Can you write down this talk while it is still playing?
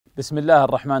Bismillah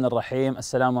ar-Rahman ar-Rahim.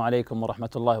 Assalamu alaikum wa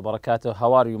rahmatullahi wa barakatuh.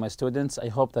 How are you, my students? I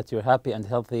hope that you're happy and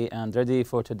healthy and ready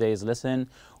for today's lesson,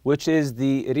 which is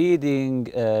the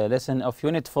reading lesson of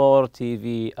Unit 4,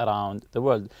 TV Around the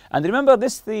World. And remember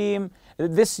this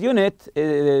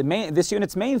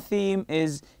unit's main theme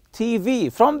is TV.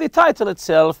 From the title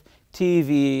itself,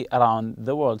 TV Around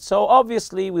the World. So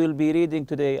obviously we'll be reading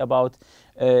today about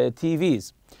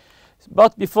TVs.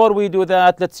 But before we do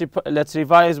that, let's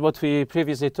revise what we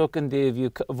previously took in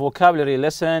the vocabulary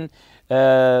lesson.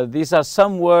 These are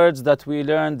some words that we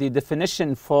learned the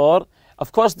definition for.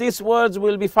 Of course, these words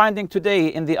we'll be finding today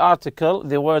in the article.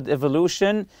 The word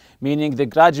evolution, meaning the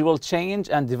gradual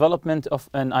change and development of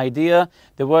an idea.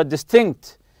 The word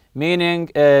distinct, meaning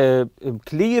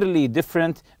clearly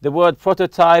different. The word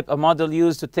prototype, a model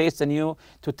used to test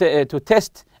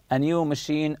a new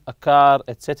machine, a car,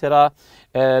 etc.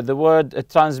 The word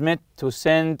transmit, to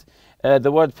send.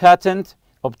 The word patent,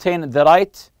 obtain the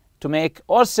right to make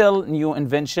or sell new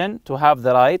invention, to have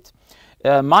the right.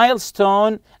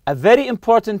 Milestone, a very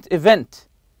important event.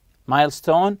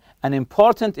 Milestone, an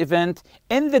important event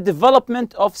in the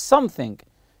development of something.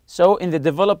 So in the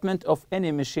development of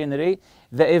any machinery,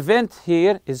 the event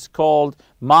here is called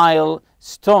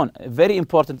milestone, a very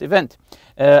important event.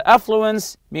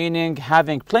 Affluence, meaning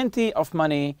having plenty of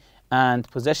money and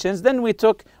possessions. Then we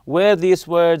took where these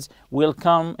words will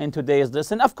come in today's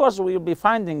lesson. Of course, we will be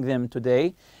finding them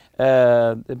today,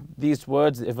 these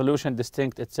words, evolution,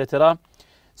 distinct, etc.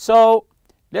 So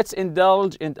let's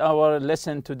indulge in our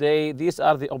lesson today. These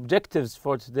are the objectives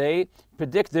for today.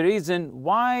 Predict the reason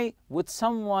why would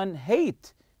someone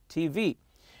hate TV.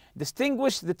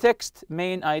 Distinguish the text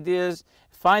main ideas.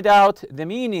 Find out the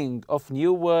meaning of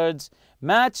new words.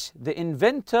 Match the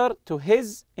inventor to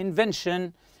his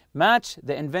invention. Match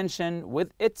the invention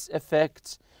with its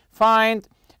effects. Find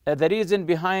the reason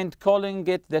behind calling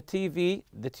it the TV,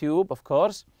 the tube, of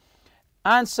course.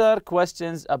 Answer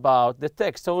questions about the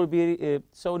text. So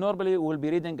normally we'll be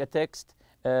reading a text,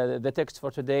 the text for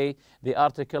today, the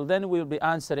article. Then we'll be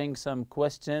answering some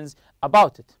questions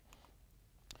about it.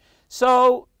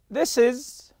 So this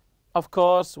is, of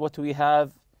course, what we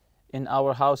have in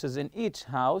our houses. In each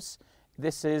house,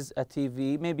 this is a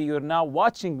TV. Maybe you're now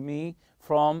watching me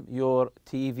from your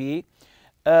TV.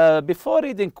 Before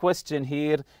reading question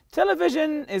here,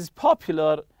 television is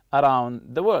popular around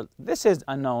the world. This is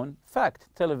a known fact.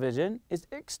 Television is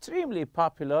extremely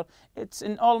popular. It's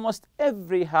in almost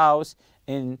every house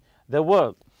in the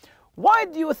world. Why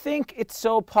do you think it's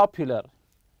so popular?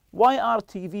 Why are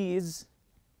TVs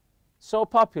so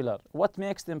popular? What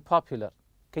makes them popular?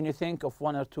 Can you think of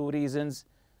one or two reasons?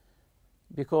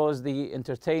 Because they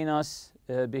entertain us,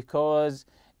 because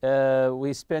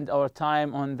we spend our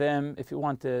time on them. If you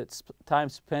want time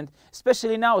spent,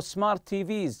 especially now, smart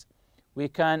TVs. We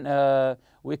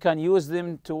can use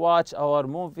them to watch our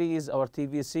movies, our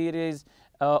TV series,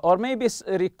 or maybe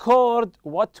record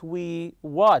what we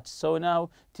watch. So now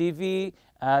TV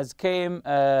has came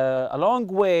a long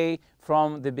way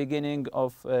from the beginning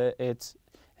of its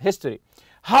history.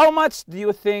 How much do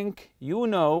you think you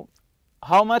know?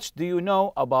 How much do you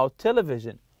know about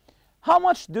television? How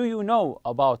much do you know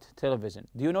about television?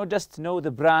 Do you just know the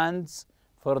brands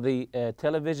for the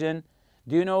television?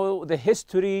 Do you know the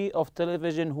history of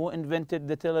television? Who invented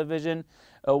the television?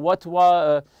 What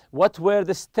were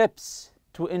the steps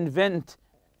to invent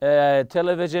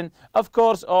television? Of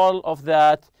course, all of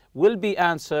that will be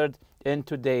answered in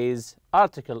today's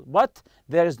article. But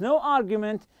there is no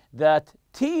argument that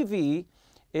TV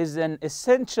is an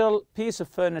essential piece of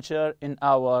furniture in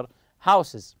our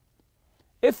houses,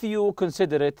 if you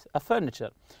consider it a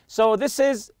furniture. So this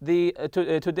is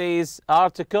today's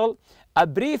article, a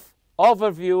brief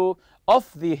overview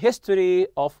of the history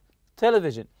of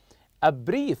television. A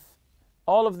brief,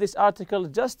 all of this article,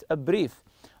 just a brief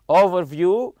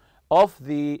overview of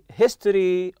the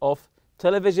history of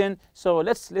television. So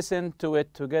let's listen to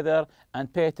it together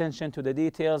and pay attention to the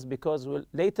details, because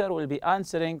later we'll be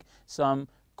answering some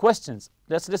questions.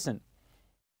 Let's listen.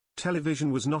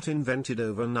 Television was not invented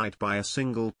overnight by a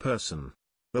single person.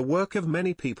 The work of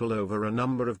many people over a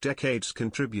number of decades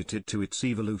contributed to its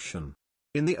evolution.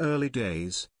 In the early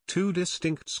days, two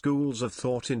distinct schools of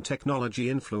thought in technology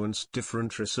influenced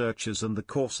different researchers and the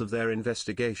course of their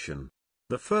investigation.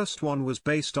 The first one was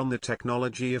based on the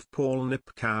technology of Paul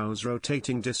Nipkow's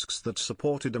rotating discs that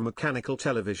supported a mechanical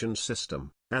television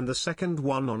system, and the second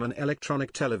one on an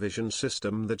electronic television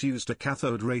system that used a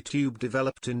cathode ray tube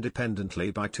developed independently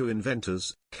by two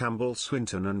inventors, Campbell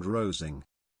Swinton and Rosing.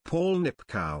 Paul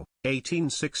Nipkow,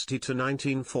 1860 to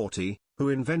 1940, who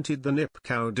invented the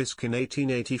Nipkow disc in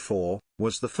 1884,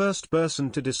 was the first person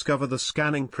to discover the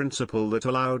scanning principle that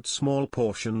allowed small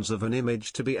portions of an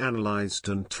image to be analyzed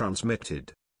and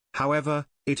transmitted. However,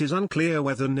 it is unclear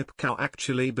whether Nipkow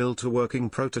actually built a working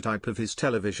prototype of his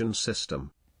television system.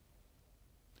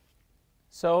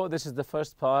 So this is the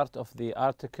first part of the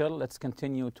article. Let's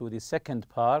continue to the second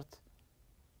part.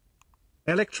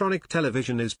 Electronic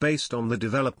television is based on the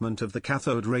development of the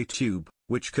cathode ray tube,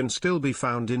 which can still be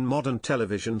found in modern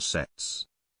television sets.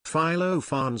 Philo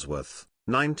Farnsworth,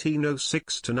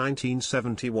 1906 to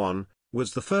 1971,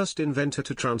 was the first inventor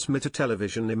to transmit a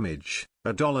television image,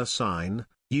 a $sign,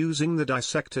 using the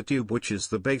dissector tube, which is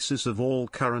the basis of all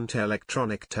current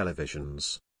electronic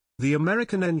televisions. The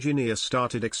American engineer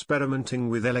started experimenting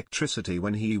with electricity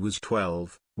when he was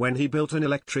 12, when he built an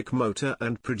electric motor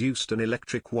and produced an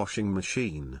electric washing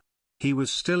machine. He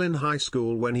was still in high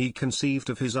school when he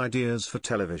conceived of his ideas for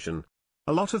television.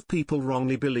 A lot of people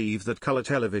wrongly believe that color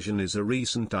television is a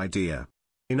recent idea.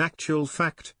 In actual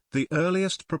fact, the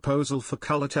earliest proposal for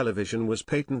color television was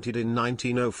patented in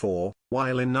 1904,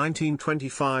 while in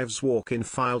 1925 Zworykin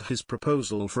filed his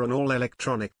proposal for an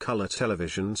all-electronic color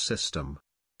television system.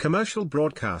 Commercial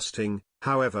broadcasting,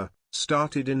 however,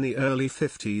 started in the early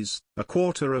 50s, a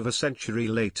quarter of a century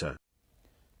later.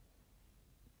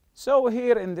 So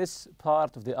here in this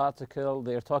part of the article,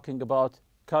 they're talking about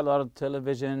colored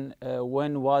television.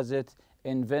 When was it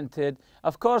invented?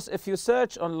 Of course, if you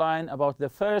search online about the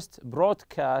first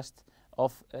broadcast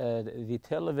of the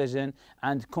television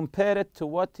and compare it to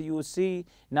what you see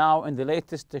now in the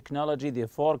latest technology, the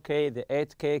 4K, the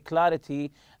 8K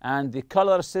clarity, and the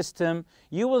color system,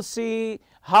 you will see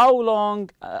how long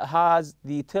has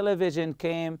the television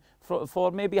came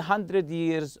for maybe 100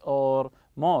 years or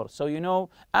more. So, you know,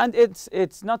 and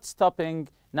it's not stopping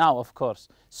now, of course.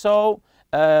 So,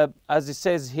 as it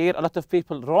says here, a lot of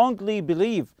people wrongly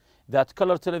believe that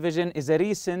color television is a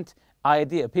recent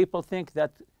idea. People think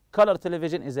that color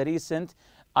television is a recent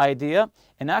idea.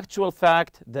 In actual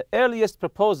fact, the earliest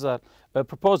proposal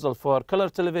for color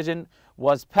television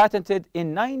was patented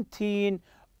in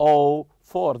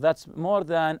 1904. That's more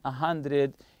than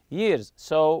 100 years.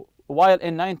 So while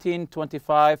in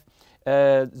 1925,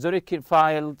 Zworykin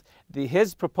filed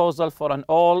his proposal for an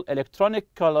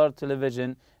all-electronic color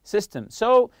television system.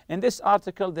 So in this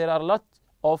article, there are a lot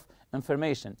of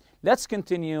information. Let's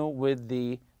continue with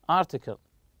the article.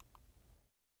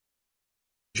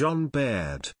 John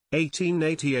Baird,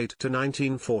 1888 to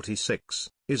 1946,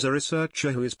 is a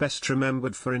researcher who is best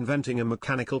remembered for inventing a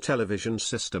mechanical television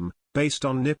system, based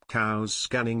on Nipkow's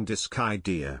scanning disk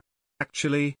idea.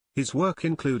 Actually, his work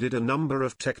included a number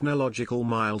of technological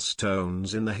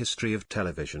milestones in the history of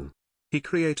television. He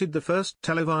created the first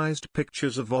televised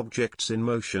pictures of objects in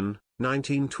motion,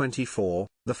 1924,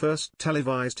 the first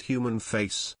televised human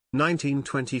face,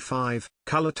 1925,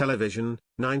 color television,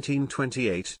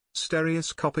 1928,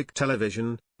 stereoscopic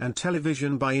television, and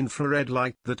television by infrared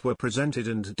light that were presented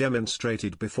and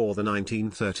demonstrated before the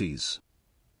 1930s.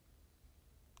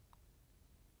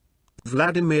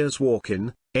 Vladimir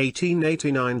Zworykin,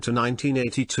 1889 to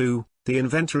 1982, the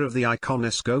inventor of the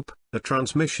iconoscope, a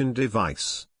transmission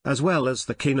device, as well as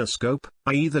the kinescope,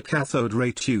 i.e. the cathode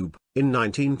ray tube, in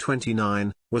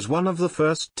 1929, was one of the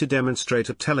first to demonstrate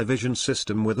a television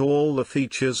system with all the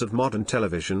features of modern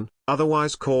television,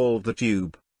 otherwise called the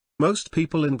tube. Most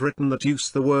people in Britain that use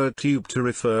the word tube to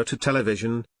refer to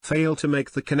television, fail to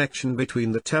make the connection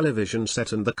between the television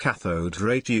set and the cathode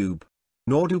ray tube.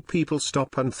 Nor do people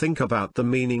stop and think about the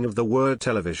meaning of the word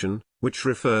television, which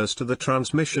refers to the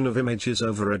transmission of images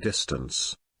over a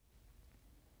distance.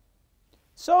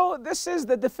 So this is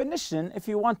the definition. If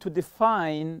you want to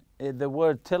define the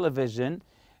word television,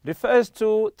 refers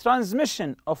to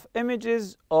transmission of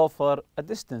images over a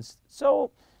distance.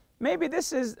 So maybe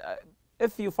this is,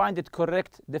 if you find it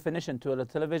correct definition to a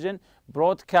television,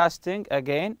 broadcasting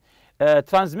again,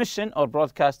 transmission or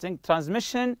broadcasting,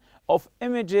 transmission of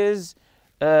images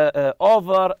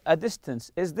over a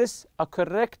distance. Is this a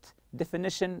correct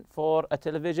definition for a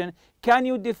television? Can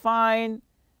you define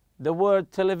the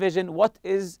word television? What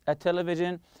is a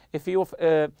television? If you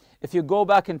go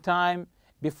back in time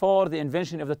before the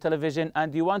invention of the television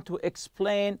and you want to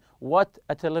explain what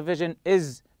a television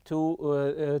is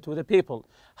to the people,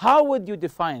 how would you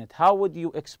define it? How would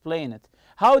you explain it?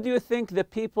 How do you think the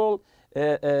people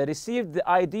received the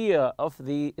idea of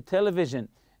the television?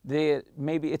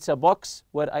 Maybe it's a box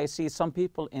where I see some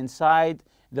people inside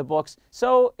the box.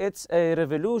 So it's a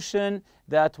revolution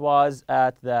that was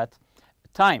at that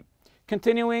time.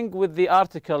 Continuing with the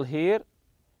article here.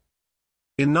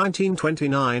 In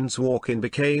 1929, Zworykin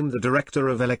became the Director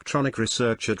of Electronic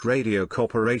Research at Radio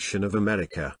Corporation of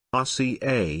America,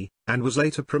 RCA, and was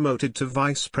later promoted to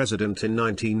Vice President in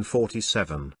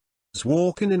 1947.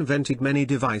 Zworykin invented many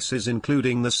devices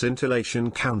including the scintillation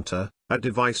counter, a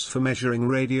device for measuring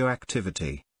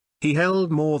radioactivity. He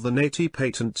held more than 80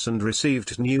 patents and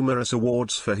received numerous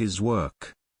awards for his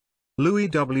work. Louis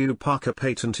W. Parker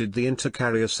patented the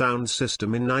intercarrier sound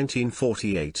system in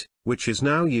 1948, which is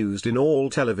now used in all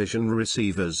television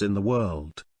receivers in the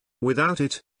world. Without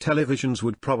it, televisions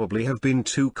would probably have been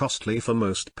too costly for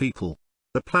most people.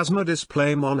 The plasma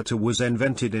display monitor was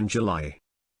invented in July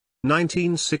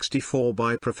 1964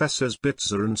 by Professors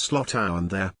Bitzer and Slottow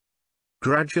and their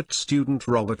graduate student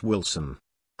Robert Wilson.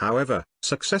 However,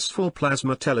 successful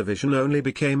plasma television only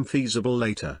became feasible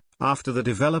later, after the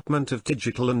development of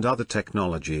digital and other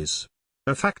technologies.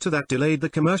 A factor that delayed the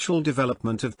commercial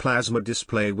development of plasma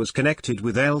display was connected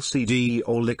with LCD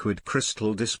or liquid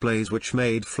crystal displays, which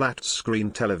made flat-screen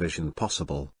television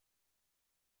possible.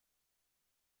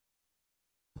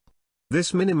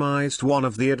 This minimized one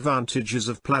of the advantages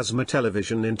of plasma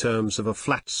television in terms of a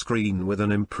flat screen with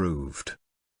an improved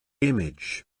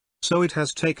image. So it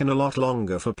has taken a lot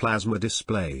longer for plasma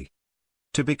display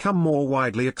to become more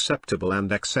widely acceptable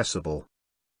and accessible.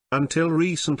 Until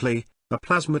recently, a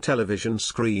plasma television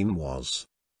screen was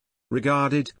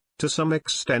regarded, to some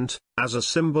extent, as a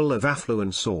symbol of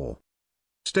affluence or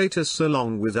status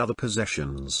along with other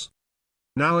possessions.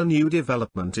 Now a new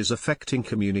development is affecting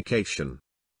communication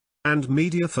and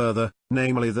media further,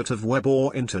 namely that of web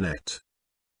or internet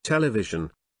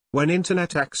television. When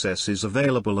internet access is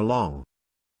available along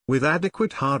with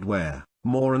adequate hardware,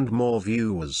 more and more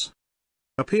viewers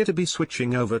appear to be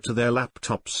switching over to their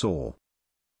laptops or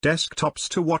desktops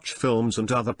to watch films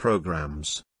and other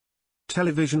programs.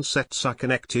 Television sets are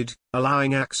connected,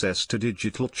 allowing access to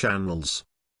digital channels.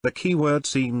 The keyword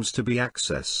seems to be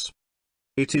access.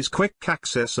 It is quick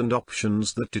access and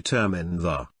options that determine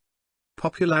the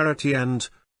popularity and,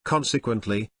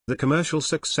 consequently, the commercial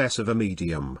success of a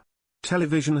medium.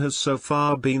 Television has so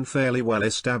far been fairly well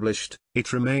established.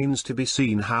 It remains to be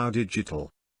seen how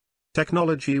digital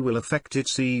technology will affect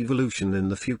its evolution in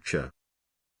the future.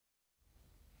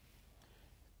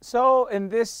 So in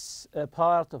this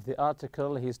part of the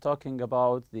article, he's talking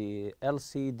about the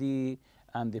LCD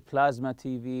and the plasma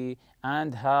TV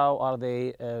and how are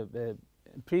they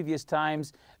previous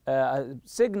times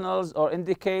signals or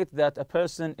indicate that a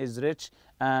person is rich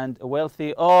and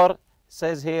wealthy, or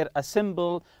says here a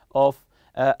symbol of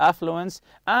affluence.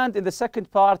 And in the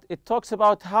second part, it talks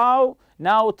about how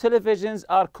now televisions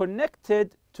are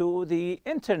connected to the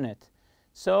internet.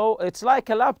 So it's like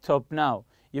a laptop now.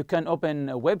 You can open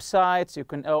websites, you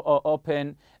can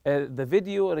open the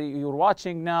video you're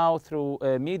watching now through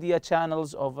media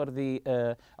channels over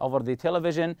the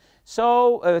television.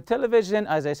 So television,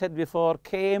 as I said before,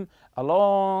 came a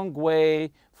long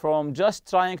way from just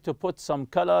trying to put some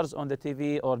colors on the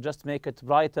TV or just make it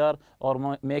brighter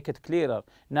or make it clearer.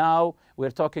 Now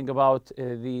we're talking about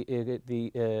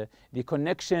the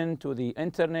connection to the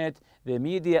internet, the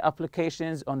media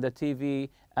applications on the TV,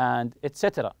 and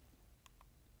etc.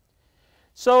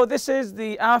 So this is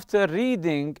the after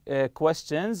reading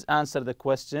questions, answer the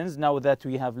questions, now that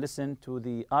we have listened to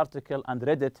the article and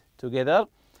read it together.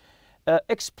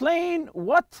 Explain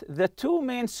what the two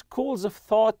main schools of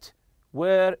thought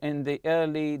were in the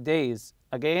early days.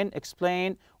 Again,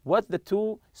 explain what the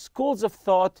two schools of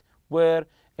thought were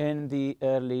in the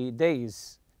early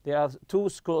days. There are two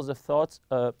schools of thought,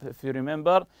 if you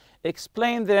remember.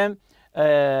 Explain them.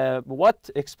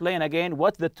 Explain again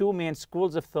what the two main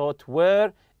schools of thought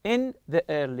were in the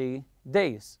early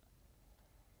days.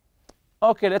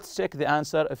 Okay, let's check the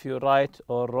answer if you're right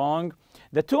or wrong.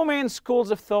 The two main schools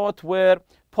of thought were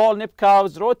Paul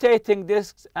Nipkow's rotating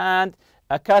discs and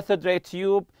a cathode ray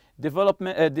tube,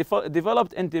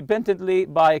 developed independently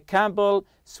by Campbell,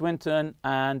 Swinton,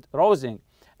 and Rosing.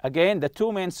 Again, the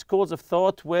two main schools of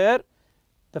thought were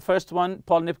the first one,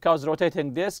 Paul Nipkow's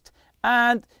rotating disc,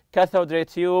 and cathode ray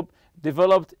tube,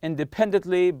 developed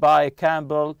independently by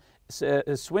Campbell,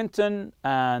 Swinton,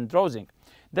 and Rosing.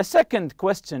 The second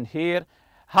question here,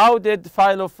 how did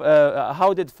Philo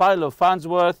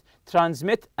Farnsworth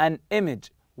transmit an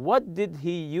image? What did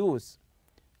he use?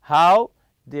 How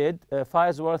did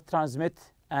Farnsworth transmit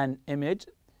an image?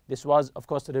 This was, of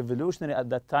course, revolutionary at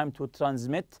that time to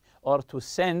transmit or to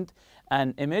send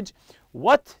an image.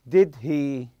 What did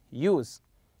he use?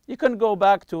 You can go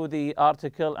back to the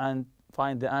article and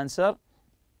find the answer.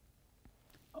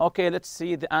 Okay, let's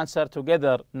see the answer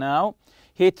together now.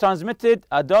 He transmitted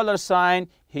a $sign.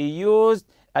 He used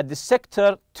a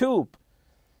dissector tube.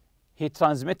 he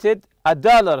transmitted a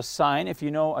dollar sign. If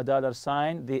you know a dollar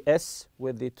sign, the S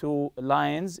with the two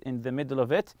lines in the middle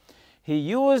of it. He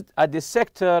used a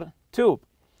dissector tube.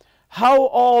 How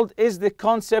old is the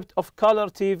concept of color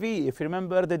TV? If you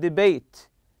remember the debate,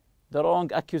 the wrong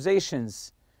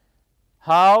accusations.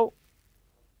 How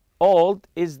old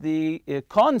is the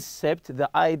concept, the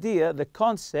idea, the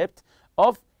concept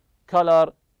of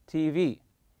color TV?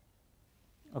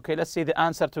 Okay, let's see the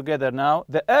answer together now.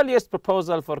 The earliest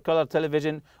proposal for color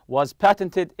television was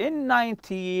patented in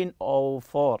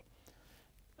 1904.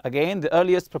 Again, the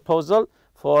earliest proposal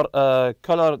for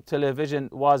color television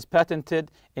was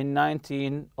patented in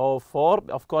 1904.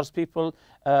 Of course, people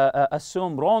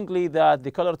assume wrongly that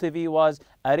the color TV was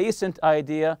a recent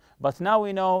idea, but now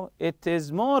we know it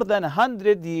is more than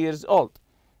 100 years old.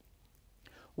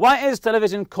 Why is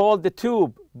television called the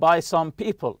tube by some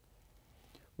people?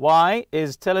 Why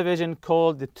is television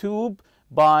called the tube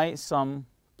by some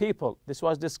people? This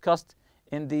was discussed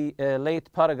in the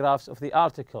late paragraphs of the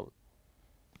article.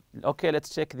 Okay, let's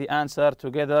check the answer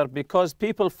together. Because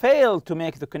people fail to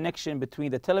make the connection between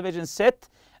the television set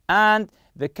and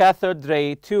the cathode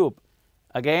ray tube.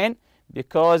 Again,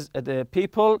 because the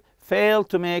people fail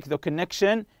to make the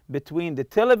connection between the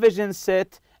television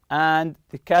set and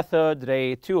the cathode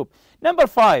ray tube. Number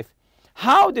 5,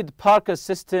 how did Parker's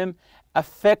system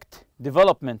affect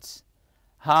developments?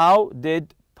 How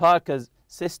did Parker's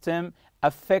system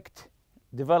affect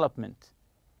development?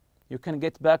 You can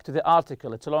get back to the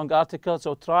article. It's a long article,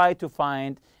 so try to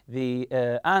find the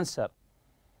answer.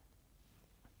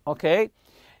 Okay,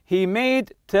 he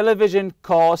made television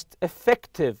cost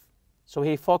effective. So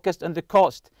he focused on the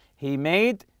cost. He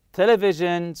made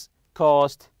television's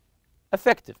cost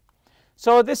effective.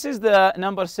 So this is the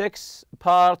number 6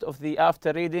 part of the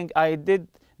after reading. I did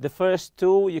the first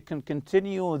 2. You can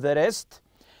continue the rest.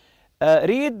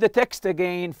 Read the text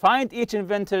again. Find each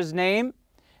inventor's name,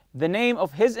 the name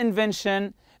of his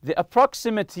invention, the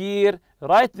approximate year.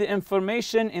 Write the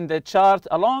information in the chart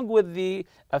along with the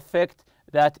effect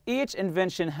that each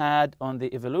invention had on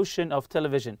the evolution of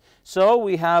television. So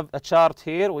we have a chart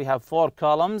here. We have 4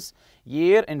 columns: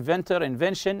 year, inventor,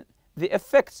 invention, the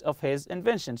effects of his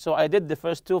invention. So I did the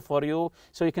first 2 for you,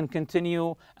 so you can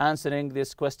continue answering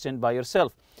this question by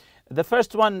yourself. The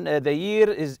first one, the year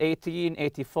is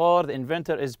 1884. The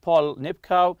inventor is Paul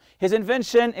Nipkow. His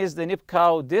invention is the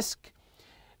Nipkow disc.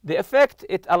 The effect,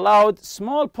 it allowed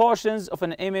small portions of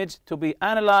an image to be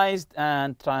analyzed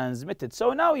and transmitted.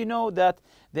 So now you know that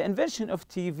the invention of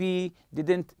TV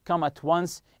didn't come at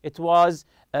once. It was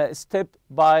step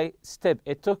by step.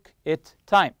 It took its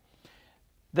time.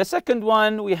 The second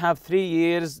one, we have 3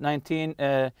 years,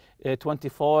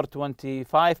 1924,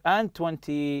 25, and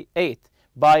 28,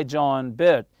 by John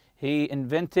Baird. He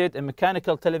invented a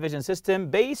mechanical television system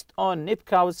based on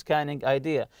Nipkow's scanning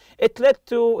idea. It led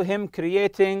to him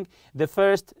creating the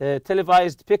first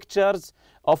televised pictures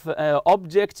of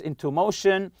objects into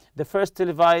motion, the first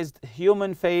televised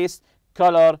human face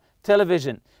color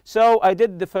television. So I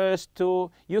did the first 2.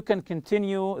 You can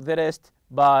continue the rest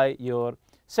by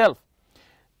yourself.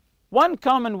 One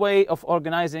common way of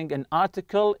organizing an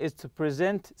article is to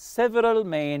present several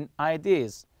main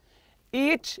ideas,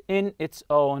 each in its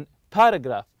own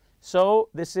paragraph. So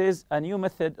this is a new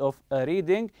method of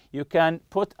reading. You can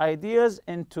put ideas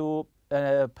into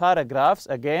paragraphs.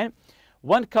 Again,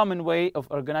 one common way of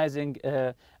organizing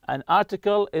an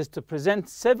article is to present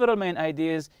several main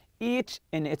ideas, each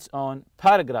in its own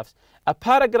paragraphs. A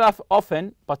paragraph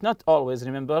often, but not always,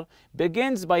 remember,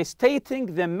 begins by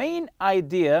stating the main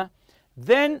idea,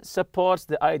 then supports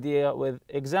the idea with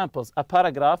examples. A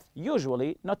paragraph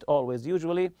usually, not always,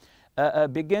 usually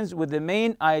begins with the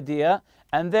main idea,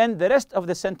 and then the rest of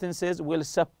the sentences will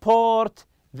support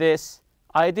this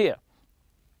idea.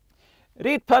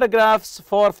 Read paragraphs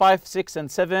 4, 5, 6, and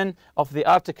 7 of the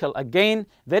article again,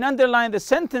 then underline the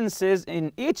sentences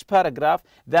in each paragraph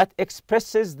that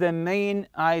expresses the main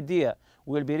idea.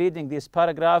 We'll be reading these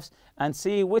paragraphs and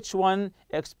see which one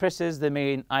expresses the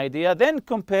main idea. Then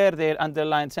compare their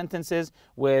underlined sentences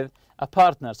with a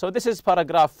partner. So this is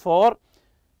paragraph 4.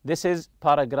 This is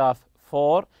paragraph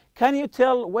 4. Can you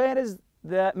tell where is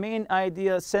the main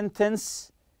idea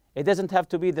sentence? It doesn't have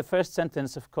to be the first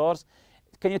sentence, of course.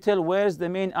 Can you tell where is the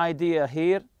main idea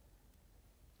here?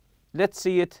 Let's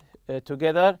see it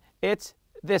together. It's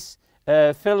this.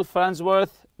 Phil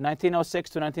Farnsworth, 1906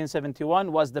 to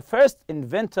 1971, was the first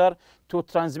inventor to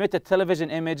transmit a television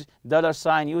image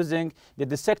 $ using the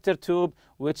dissector tube,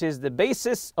 which is the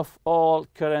basis of all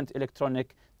current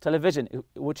electronic television,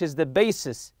 which is the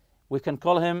basis. We can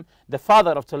call him the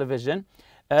father of television.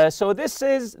 So this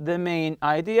is the main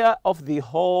idea of the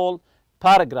whole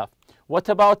paragraph. What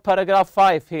about paragraph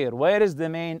 5 here? Where is the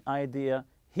main idea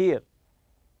here?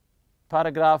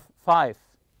 Paragraph 5.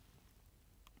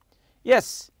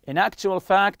 Yes, in actual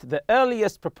fact, the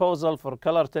earliest proposal for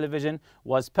color television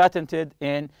was patented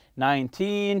in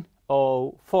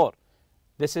 1904.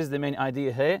 This is the main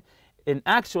idea here. In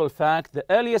actual fact, the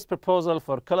earliest proposal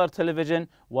for color television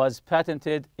was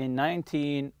patented in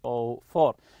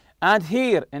 1904. And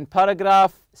here in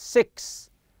paragraph 6,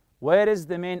 where is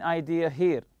the main idea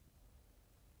here?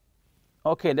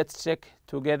 Okay, let's check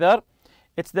together.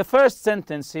 It's the first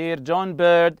sentence here. John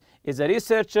Bird is a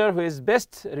researcher who is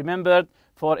best remembered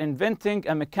for inventing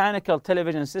a mechanical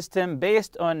television system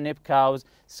based on Nipkow's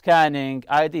scanning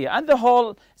idea. And the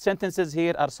whole sentences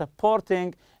here are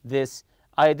supporting this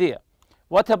idea.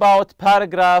 What about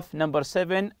paragraph number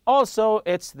 7? Also,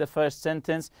 it's the first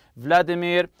sentence.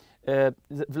 Vladimir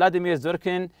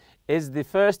Zurkin is the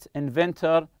first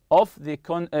inventor of the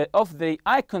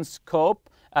iconscope,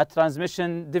 a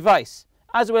transmission device,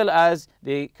 as well as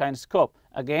the kinescope.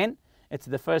 Again, it's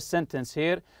the first sentence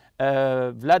here.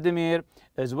 Vladimir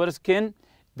Zurkin,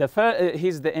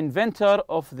 he's the inventor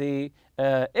of the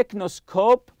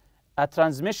iconoscope, a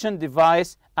transmission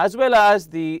device, as well as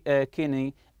the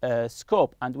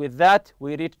kinescope. And with that,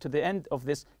 we reach to the end of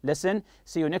this lesson.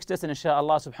 See you next lesson,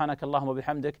 inshallah. Subhanakallahumma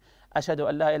bihamdik. Ashhadu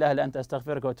an la ilaha illa anta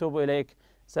astaghfiruka wa atubu ilayk.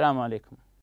 Assalamu alaikum.